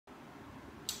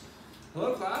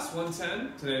Hello class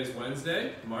 110, today is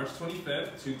Wednesday, March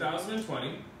 25th,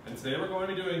 2020, and today we're going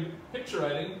to be doing picture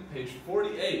writing, page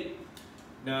 48.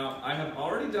 Now, I have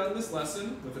already done this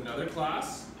lesson with another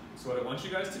class, so what I want you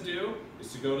guys to do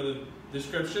is to go to the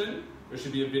description, there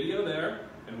should be a video there,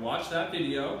 and watch that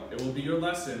video. It will be your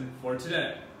lesson for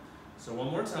today. So one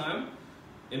more time,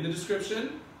 in the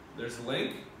description, there's a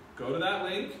link, go to that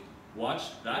link,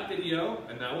 watch that video,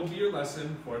 and that will be your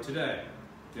lesson for today.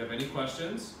 If you have any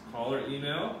questions, call or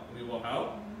email, and we will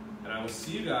help. And I will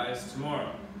see you guys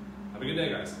tomorrow. Have a good day,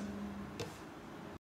 guys.